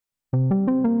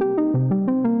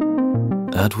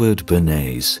Edward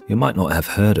Bernays. You might not have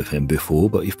heard of him before,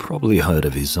 but you've probably heard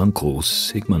of his uncle,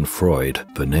 Sigmund Freud.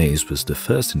 Bernays was the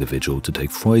first individual to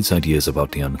take Freud's ideas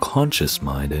about the unconscious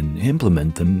mind and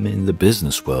implement them in the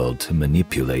business world to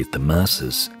manipulate the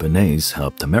masses. Bernays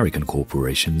helped American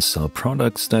corporations sell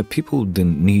products that people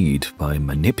didn't need by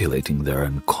manipulating their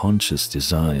unconscious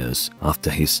desires.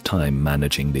 After his time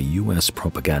managing the US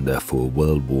propaganda for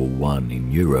World War I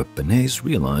in Europe, Bernays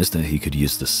realized that he could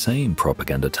use the same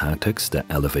propaganda tactics that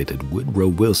elevated Woodrow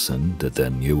Wilson, the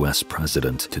then US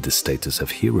president, to the status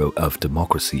of hero of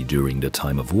democracy during the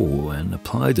time of war and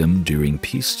apply them during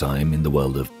peacetime in the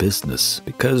world of business.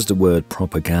 Because the word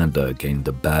propaganda gained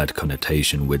a bad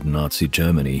connotation with Nazi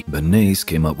Germany, Bernays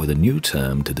came up with a new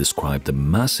term to describe the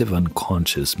massive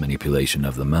unconscious manipulation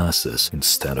of the masses.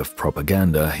 Instead of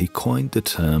propaganda, he coined the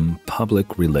term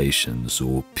public relations,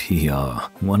 or PR.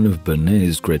 One of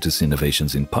Bernays' greatest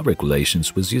innovations in public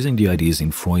relations was using the ideas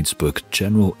in Freud's book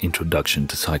General Introduction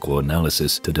to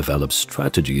Psychoanalysis to develop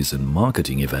strategies and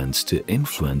marketing events to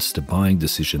influence the buying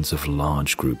decisions of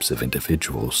large groups of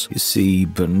individuals. You see,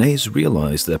 Bernays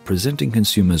realized that presenting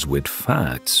consumers with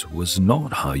facts was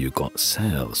not how you got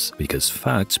sales, because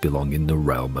facts belong in the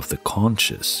realm of the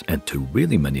conscious, and to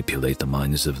really manipulate the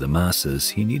minds of the masses,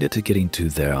 he needed to get into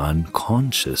their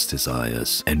unconscious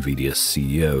desires. NVidia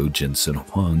CEO Jensen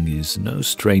Huang is no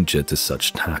stranger to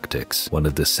such tactics. One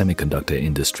of the semiconductor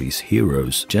industry's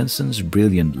heroes, Jensen's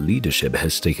brilliant leadership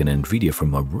has taken NVidia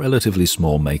from a relatively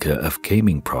small maker of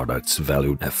gaming products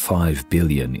valued at $5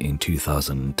 billion in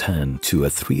 2010 to a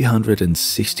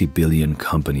 $360 billion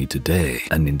company today.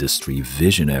 An industry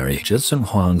visionary, Jensen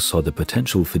Huang saw the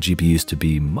potential for GPUs to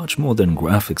be much more than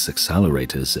graphics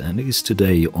accelerators and is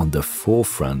today on the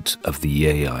forefront of the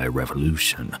AI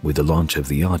revolution. With the launch of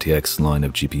the RTX line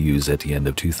of GPUs at the end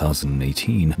of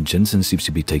 2018, Jensen seems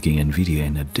to be taking NVIDIA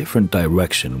in a different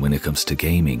direction when it comes to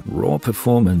gaming. Raw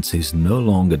performance is no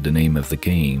longer the name of the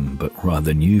game, but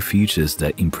rather new features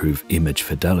that improve image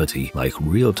fidelity, like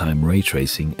real-time ray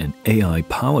tracing and AI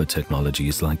power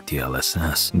technologies like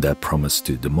DLSS, that promise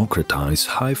to democratize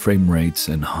high frame rates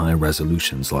and high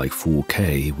resolutions like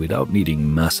 4K without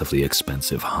needing massively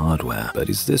expensive hardware. But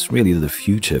is this really the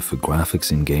future for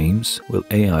graphics in games? Will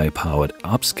AI-powered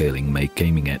upscaling make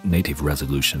gaming at native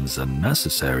resolutions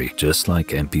unnecessary, just like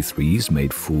MP3s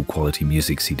made full-quality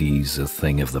music CDs a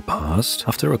thing of the past?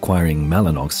 After acquiring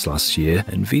Mellanox last year,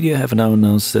 NVIDIA have now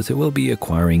announced that it will be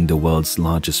acquiring the world's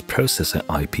largest processor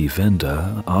IP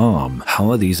vendor, ARM.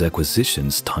 How are these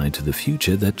acquisitions tied to the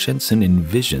future that Jensen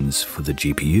envisions for the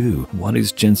GPU? What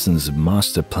is Jensen's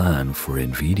master plan for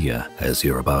NVIDIA? As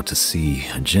you're about to see,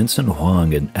 Jensen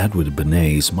Huang and Edward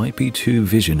Bernays might be two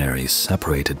visionaries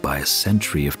separated by a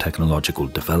century of technological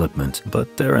development,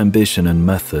 but their ambition and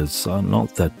methods are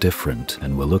not that different,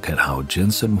 and we'll look at how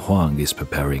Jensen Huang is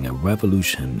preparing a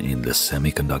revolution in the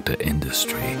semiconductor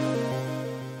industry.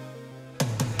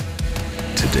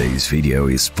 Today's video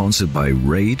is sponsored by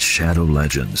Raid Shadow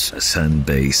Legends, a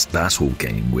turn-based battle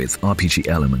game with RPG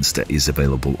elements that is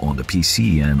available on the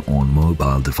PC and on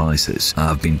mobile devices.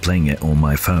 I've been playing it on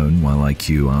my phone while I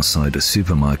queue outside a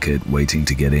supermarket waiting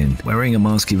to get in. Wearing a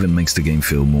mask even makes the game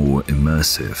feel more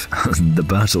immersive. The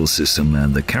battle system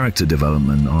and the character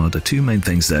development are the two main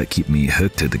things that keep me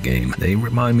hooked to the game. They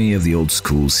remind me of the old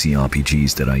school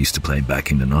CRPGs that I used to play back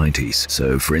in the 90s.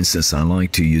 So for instance, I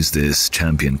like to use this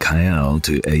champion Kyle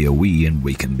to AoE and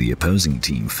weaken the opposing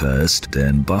team first,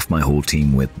 then buff my whole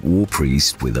team with War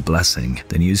Priest with a blessing,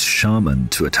 then use Shaman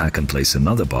to attack and place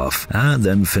another buff, and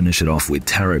then finish it off with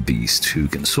Terror Beast, who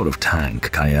can sort of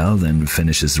tank. Kyle then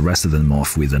finishes the rest of them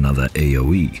off with another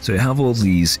AoE. So you have all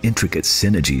these intricate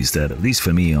synergies that, at least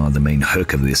for me, are the main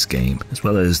hook of this game, as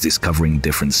well as discovering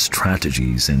different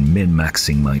strategies and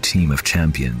min-maxing my team of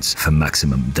champions for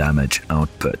maximum damage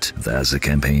output. There's a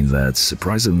campaign that's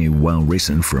surprisingly well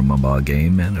written for a mobile game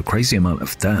and a crazy amount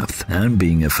of depth, and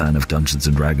being a fan of Dungeons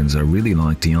 & Dragons, I really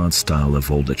like the art style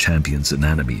of all the champions and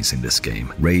enemies in this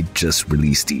game. Raid just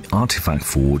released the Artifact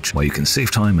Forge, where you can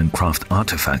save time and craft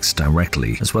artifacts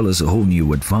directly, as well as a whole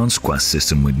new advanced quest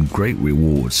system with great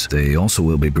rewards. They also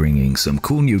will be bringing some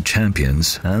cool new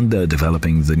champions, and they're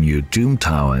developing the new Doom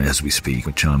Tower as we speak,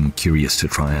 which I'm curious to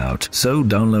try out. So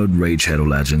download Raid Shadow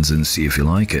Legends and see if you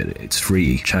like it. It's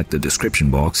free. Check the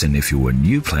description box, and if you're a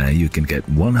new player, you can get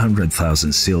 100,000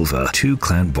 silver, 2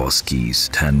 clan boss keys,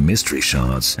 10 mystery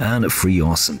shards, and a free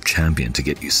awesome champion to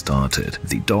get you started,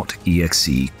 the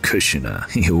 .exe Cushioner.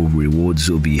 Your rewards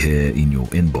will be here in your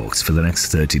inbox for the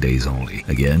next 30 days only.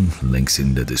 Again, links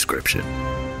in the description.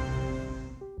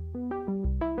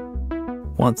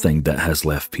 One thing that has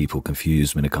left people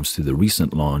confused when it comes to the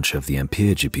recent launch of the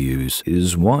Ampere GPUs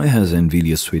is why has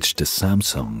NVidia switched to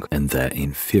Samsung and their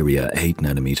inferior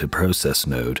 8nm process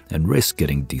node and risk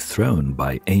getting dethroned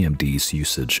by AMD's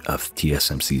usage of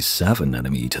TSMC's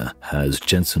 7nm? Has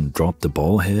Jensen dropped the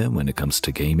ball here when it comes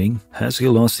to gaming? Has he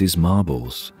lost his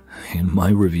marbles? In my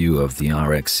review of the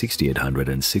RX 6800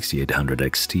 and 6800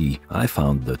 XT, I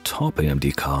found the top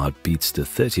AMD card beats the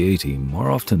 3080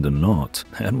 more often than not,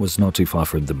 and was not too far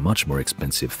from the much more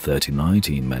expensive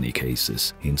 3090 in many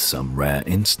cases, in some rare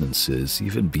instances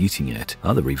even beating it.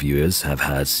 Other reviewers have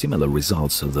had similar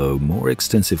results, although more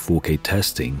extensive 4K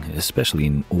testing, especially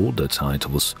in older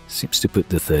titles, seems to put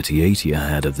the 3080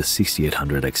 ahead of the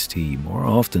 6800 XT more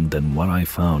often than what I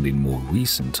found in more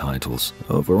recent titles.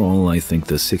 Overall, I think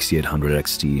the 6800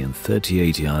 XT and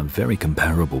 3080 are very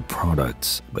comparable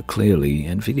products, but clearly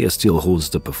NVIDIA still holds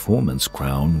the performance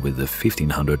crown with the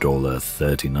 $1,500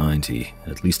 3090,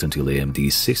 at least until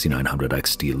AMD's 6900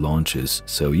 XT launches.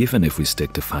 So even if we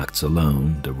stick to facts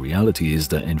alone, the reality is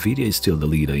that NVIDIA is still the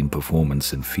leader in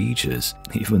performance and features,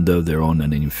 even though they're on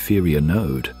an inferior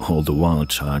node, all the while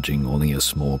charging only a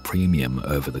small premium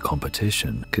over the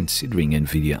competition. Considering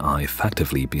NVIDIA are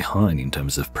effectively behind in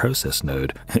terms of process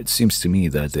node, it seems to me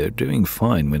that they're doing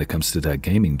fine when it comes to their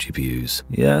gaming GPUs.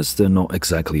 Yes, they're not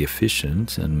exactly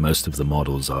efficient, and most of the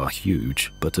models are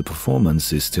huge, but the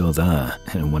performance is still there,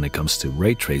 and when it comes to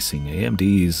ray tracing,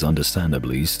 AMD is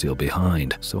understandably still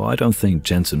behind. So I don't think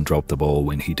Jensen dropped the ball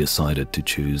when he decided to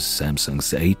choose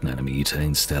Samsung's 8nm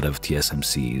instead of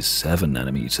TSMC's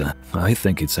 7nm. I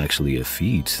think it's actually a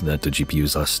feat that the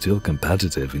GPUs are still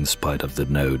competitive in spite of the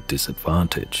node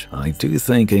disadvantage. I do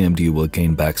think AMD will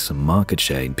gain back some market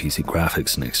share in PC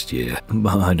graphics next year,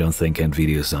 but I don't think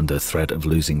NVIDIA is under threat of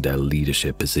losing their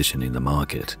leadership position in the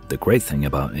market. The great thing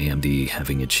about AMD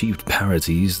having achieved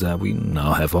parity is that we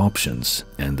now have options,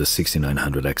 and the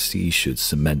 6900 XT should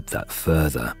cement that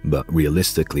further. But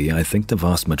realistically, I think the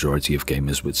vast majority of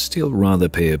gamers would still rather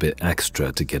pay a bit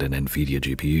extra to get an NVIDIA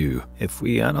GPU. If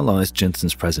we analyze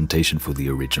Jensen's presentation for the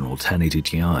original 1080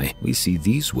 Ti, we see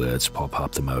these words pop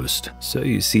up the most. So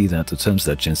you see that the terms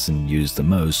that Jensen used the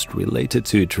most related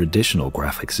to traditional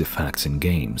graphics effects in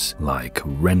games, like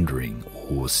rendering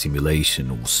or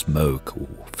simulation or smoke or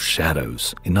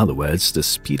shadows. In other words, the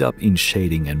speed up in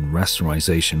shading and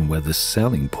rasterization were the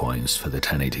selling points for the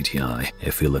 1080 Ti.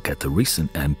 If we look at the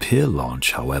recent Ampere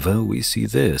launch, however, we see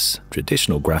this.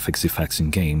 Traditional graphics effects in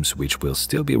games, which will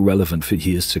still be relevant for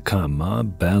years to come, are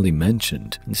barely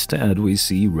mentioned. Instead, we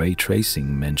see ray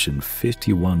tracing mentioned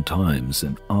 51 times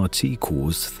and RT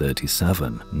cores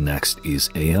 37. Next is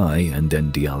AI and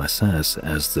then DLSS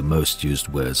as the most used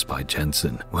words by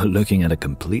Jensen. We're looking at a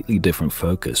completely different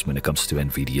focus when it comes to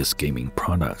NVIDIA's gaming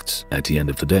products. At the end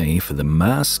of the day, for the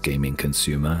mass gaming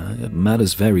consumer, it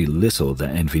matters very little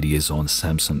that NVIDIA is on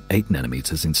Samsung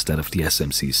 8nm instead of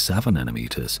TSMC's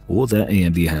 7nm, or that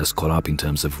AMD has caught up in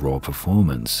terms of raw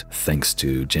performance. Thanks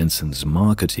to Jensen's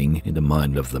marketing, in the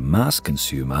mind of the mass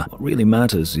consumer, what really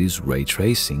matters is ray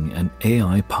tracing and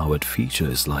AI-powered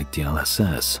features like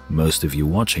DLSS. Most of you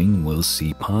watching will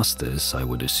see past this, I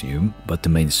would assume, but the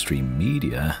mainstream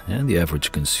media and the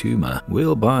average consumer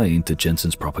will buy into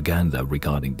Jensen's propaganda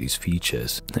regarding these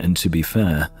features. And to be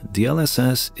fair,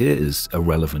 DLSS is a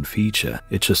relevant feature,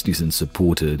 it just isn't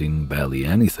supported in barely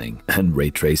anything. And ray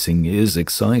tracing is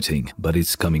exciting, but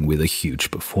it's coming with a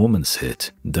huge performance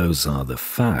hit. Those are the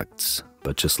facts.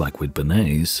 But just like with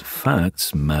Bernays,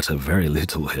 facts matter very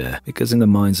little here, because in the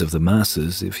minds of the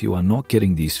masses, if you are not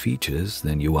getting these features,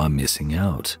 then you are missing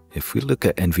out. If we look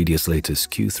at NVIDIA's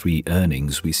latest Q3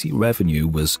 earnings, we see revenue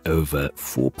was over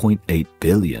 $4.8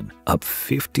 billion, up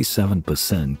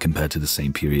 57% compared to the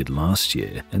same period last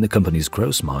year, and the company's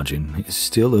gross margin is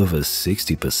still over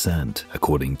 60%.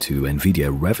 According to NVIDIA,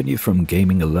 revenue from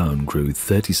gaming alone grew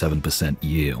 37%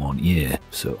 year on year,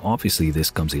 so obviously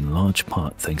this comes in large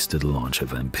part thanks to the launch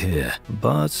of Ampere.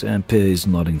 But Ampere is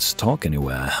not in stock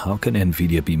anywhere. How can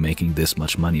NVIDIA be making this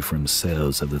much money from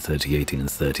sales of the 3080 and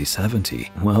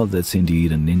 3070? Well, that's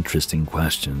indeed an interesting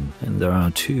question, and there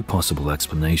are two possible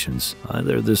explanations.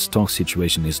 Either the stock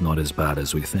situation is not as bad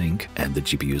as we think, and the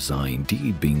GPUs are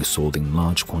indeed being sold in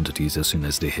large quantities as soon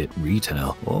as they hit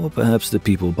retail, or perhaps the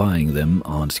people buying them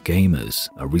aren't gamers.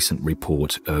 A recent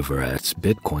report over at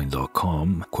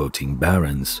Bitcoin.com, quoting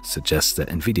Barron's, suggests that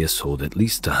NVIDIA sold at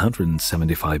least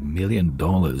 $175 million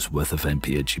worth of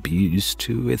Ampere GPUs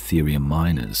to Ethereum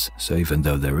miners. So even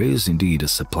though there is indeed a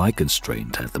supply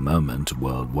constraint at the moment,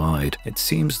 well, worldwide. It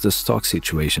seems the stock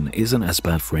situation isn't as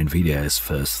bad for NVIDIA as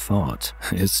first thought.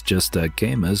 It's just that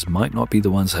gamers might not be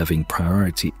the ones having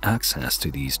priority access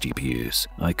to these GPUs.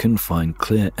 I couldn't find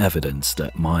clear evidence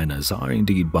that miners are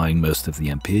indeed buying most of the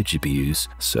Ampere GPUs,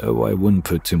 so I wouldn't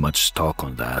put too much stock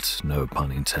on that, no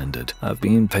pun intended. I've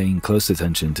been paying close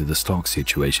attention to the stock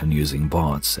situation using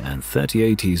bots, and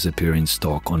 3080s appear in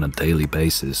stock on a daily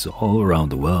basis all around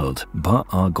the world, but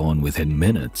are gone within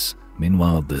minutes.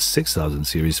 Meanwhile, the 6000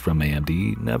 series from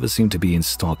AMD never seemed to be in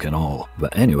stock at all.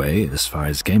 But anyway, as far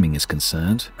as gaming is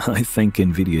concerned, I think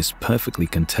NVIDIA is perfectly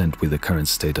content with the current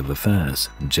state of affairs.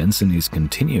 Jensen is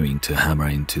continuing to hammer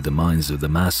into the minds of the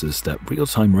masses that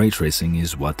real-time ray tracing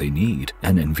is what they need,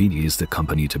 and NVIDIA is the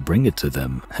company to bring it to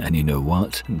them. And you know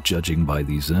what? Judging by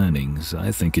these earnings,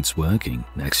 I think it's working.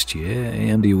 Next year,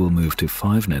 AMD will move to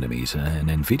 5nm, and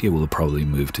NVIDIA will probably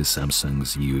move to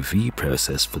Samsung's UV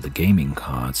process for the gaming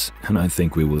cards. And I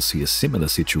think we will see a similar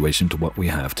situation to what we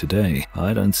have today.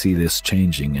 I don't see this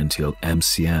changing until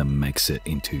MCM makes it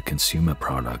into consumer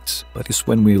products. But it's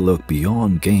when we look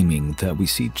beyond gaming that we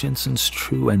see Jensen's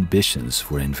true ambitions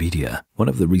for NVIDIA. One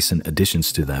of the recent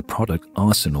additions to their product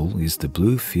arsenal is the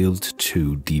Bluefield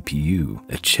 2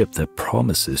 DPU, a chip that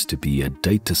promises to be a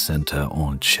data center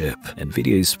on chip.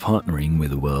 NVIDIA is partnering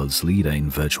with the world's leader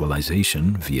in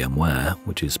virtualization, VMware,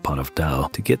 which is part of Dell,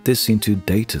 to get this into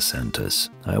data centers.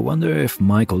 I wonder if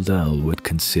Michael Dell would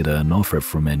consider an offer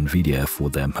from NVIDIA for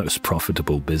their most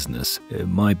profitable business. It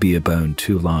might be a bone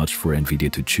too large for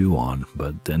NVIDIA to chew on,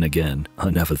 but then again, I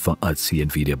never thought I'd see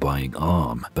NVIDIA buying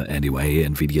ARM. But anyway,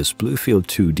 NVIDIA's Bluefield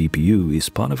 2 DPU is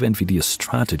part of NVIDIA's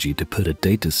strategy to put a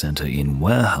data center in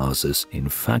warehouses, in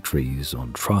factories,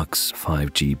 on trucks,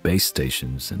 5G base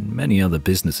stations, and many other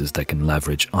businesses that can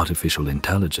leverage artificial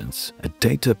intelligence. A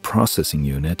data processing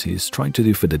unit is trying to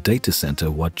do for the data center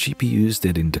what GPUs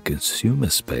did in the consumer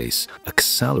space: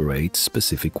 accelerate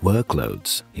specific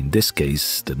workloads. In this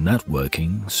case, the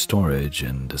networking, storage,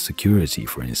 and the security,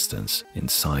 for instance.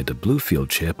 Inside the Bluefield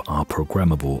chip are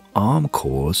programmable ARM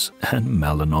cores and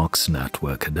Mellanox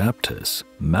network adapters.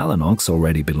 Mellanox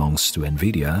already belongs to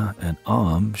NVIDIA, and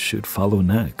ARM should follow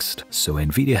next. So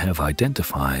NVIDIA have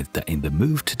identified that in the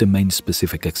move to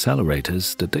domain-specific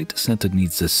accelerators, the data center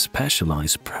needs a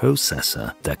specialized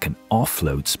processor that can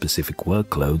offload specific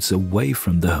workloads away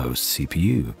from the host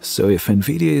CPU. So if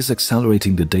NVIDIA is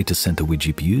accelerating the data center with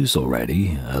GPUs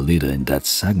already, a leader in that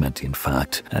segment in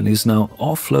fact, and is now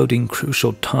offloading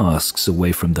crucial tasks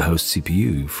away from the host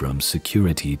CPU, from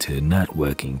security to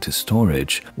networking to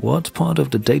storage, what part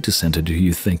of the data center do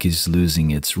you think is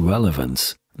losing its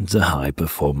relevance? The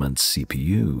high-performance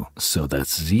CPU. So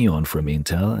that's Xeon from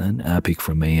Intel and EPYC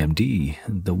from AMD,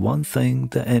 the one thing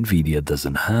that NVIDIA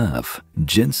doesn't have.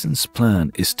 Jensen's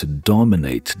plan is to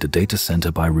dominate the data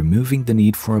center by removing the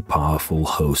need for a powerful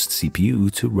host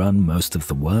CPU to run most of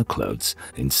the workloads.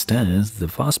 Instead, the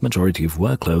vast majority of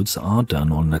workloads are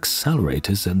done on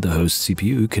accelerators, and the host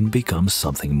CPU can become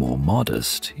something more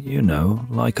modest. You know,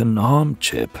 like an ARM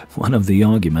chip. One of the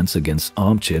arguments against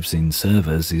ARM chips in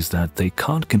servers is that they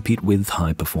can't compete with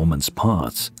high-performance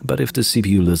parts. But if the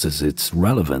CPU loses its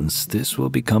relevance, this will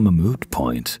become a moot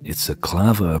point. It's a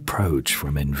clever approach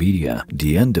from NVIDIA.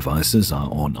 The end devices are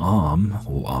on ARM,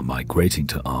 or are migrating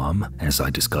to ARM. As I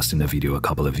discussed in a video a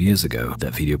couple of years ago,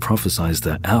 that video prophesied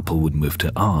that Apple would move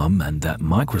to ARM and that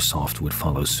Microsoft would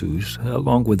follow suit,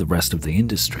 along with the rest of the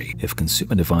industry. If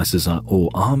consumer devices are all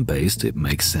ARM-based, it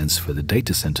makes sense for the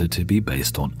data center to be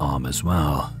based on ARM as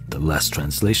well. The less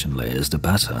translation layers, the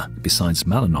better. Besides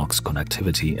Mellanox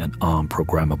connectivity and ARM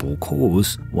programmable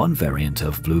cores, one variant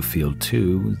of Bluefield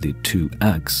 2, the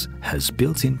 2X, has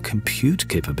built-in compute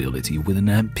capability with an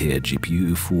Ampere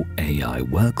GPU for AI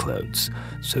workloads.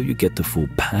 So you get the full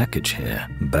package here.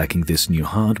 Backing this new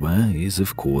hardware is,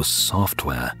 of course,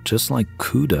 software. Just like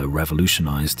CUDA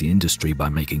revolutionized the industry by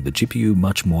making the GPU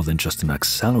much more than just an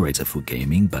accelerator for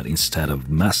gaming, but instead of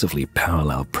massively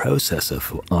parallel processor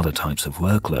for other types of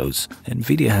workloads,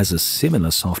 NVIDIA has a similar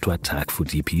software tag for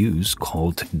DPUs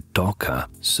called Docker.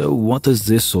 So what does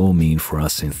this all mean for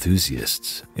us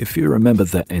enthusiasts? If you remember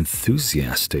the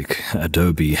enthusiastic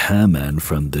Adobe Hairman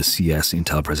from the CS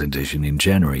Intel presentation in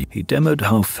January, he demoed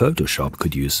how Photoshop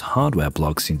could use hardware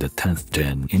blocks in the 10th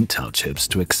gen Intel chips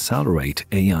to accelerate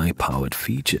AI-powered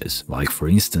features, like for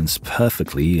instance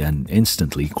perfectly and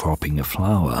instantly cropping a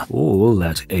flower, or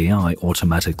let AI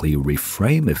automatically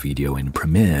reframe a video in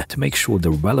Premiere to make sure the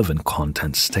relevant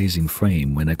content stays in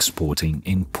frame when exporting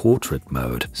focusing in portrait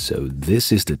mode. So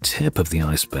this is the tip of the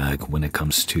iceberg when it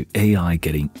comes to AI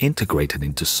getting integrated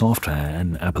into software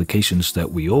and applications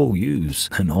that we all use.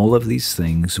 And all of these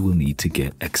things will need to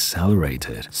get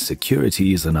accelerated.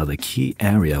 Security is another key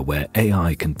area where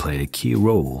AI can play a key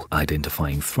role,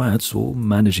 identifying threats or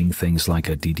managing things like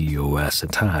a DDoS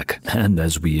attack. And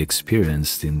as we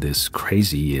experienced in this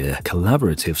crazy year,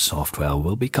 collaborative software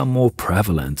will become more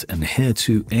prevalent, and here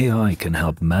too AI can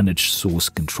help manage source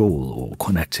control or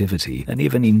connectivity. And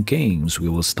even in games, we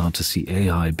will start to see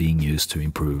AI being used to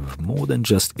improve more than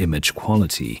just image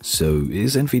quality. So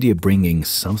is NVIDIA bringing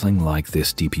something like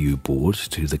this DPU board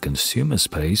to the consumer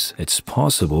space? It's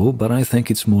possible, but I think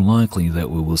it's more likely that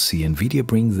we will see NVIDIA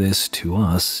bring this to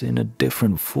us in a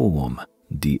different form.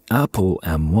 The Apple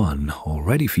M1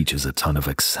 already features a ton of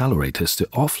accelerators to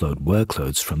offload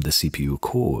workloads from the CPU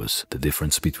cores. The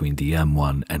difference between the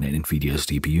M1 and NVIDIA's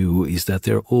DPU is that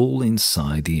they're all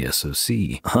inside the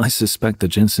SoC. I suspect that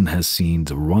Jensen has seen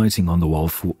the writing on the wall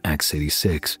for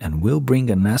x86 and will bring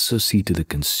an SoC to the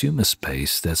consumer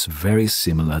space that's very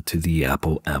similar to the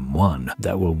Apple M1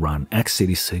 that will run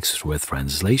x86 through a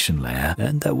translation layer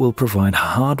and that will provide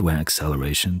hardware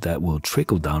acceleration that will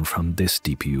trickle down from this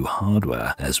DPU hardware,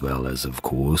 as well as, of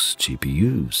course,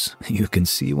 GPUs. You can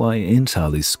see why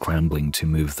Intel is scrambling to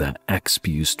move their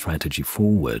XPU strategy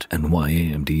forward and why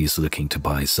AMD is looking to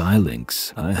buy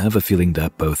Xilinx. I have a feeling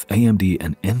that both AMD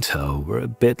and Intel were a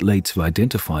bit late to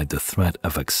identify the threat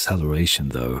of acceleration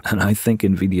though, and I think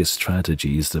NVIDIA's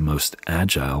strategy is the most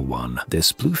agile one.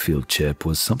 This Bluefield chip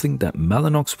was something that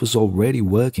Mellanox was already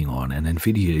working on, and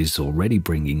NVIDIA is already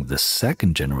bringing the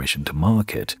second generation to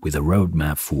market, with a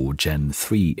roadmap for Gen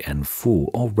 3 and 4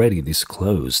 already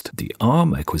disclosed. The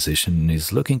ARM acquisition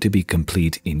is looking to be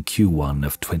complete in Q1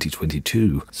 of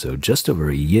 2022, so just over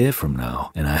a year from now,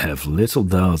 and I have little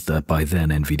doubt that by then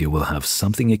NVIDIA will have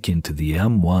something akin to the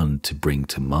M1 to bring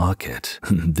to market.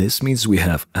 This means we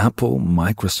have Apple,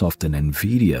 Microsoft and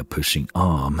NVIDIA pushing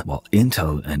ARM, while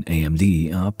Intel and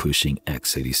AMD are pushing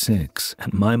x86.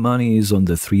 And my money is on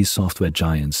the three software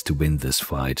giants to win this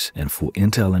fight, and for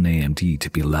Intel and AMD to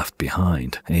be left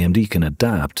behind. AMD can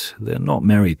adapt, they're not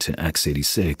married to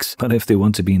x86, but if they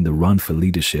want to be in the run for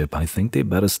leadership, I think they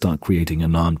better start creating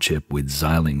an ARM chip with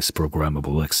Xilinx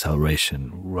programmable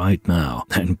acceleration right now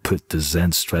and put the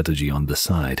Zen strategy on the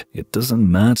side. It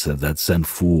doesn't matter that Zen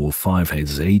 4 or 5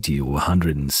 has 80 or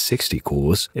 160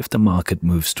 cores if the market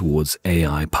moves towards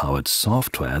AI-powered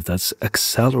software that's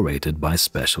accelerated by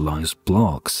specialized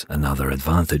blocks. Another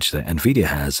advantage that NVIDIA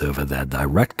has over their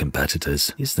direct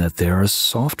competitors is that they're a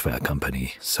software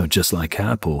company, so just like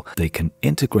Apple, they can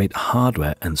integrate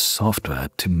hardware and software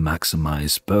to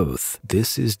maximize both.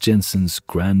 This is Jensen's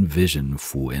grand vision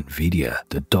for NVIDIA,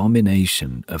 the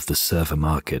domination of the server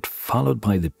market followed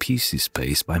by the PC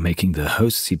space by making the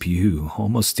host CPU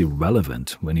almost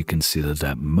irrelevant when you consider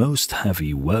that most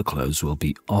heavy workloads will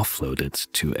be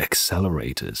offloaded to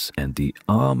accelerators. And the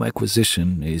ARM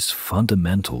acquisition is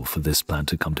fundamental for this plan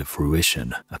to come to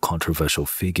fruition. A controversial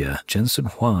figure, Jensen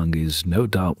Huang is no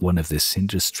doubt one of this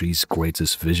industry's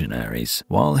greatest visionaries.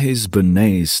 While his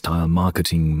Bernays-style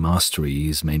marketing mastery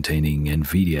is maintaining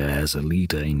NVIDIA as a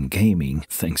leader in gaming,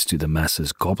 thanks to the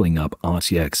masses gobbling up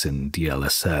RTX and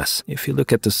DLSS, if you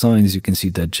look at the signs, you can see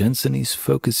that Jensen is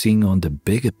focusing on the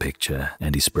bigger picture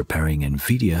and is preparing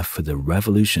NVIDIA for the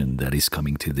revolution that is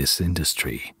coming to this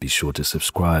industry. Be sure to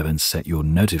subscribe and set your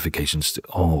notifications to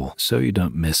all so you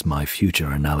don't miss my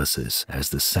future analysis as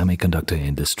the semiconductor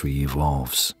industry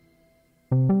evolves.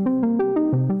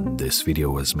 This video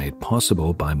was made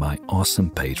possible by my awesome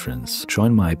patrons.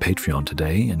 Join my Patreon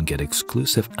today and get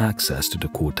exclusive access to the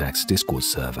Cortex Discord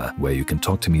server, where you can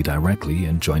talk to me directly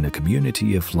and join a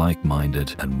community of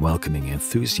like-minded and welcoming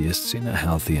enthusiasts in a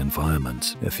healthy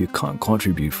environment. If you can't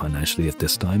contribute financially at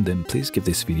this time, then please give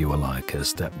this video a like,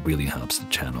 as that really helps the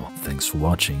channel. Thanks for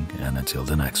watching, and until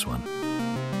the next one.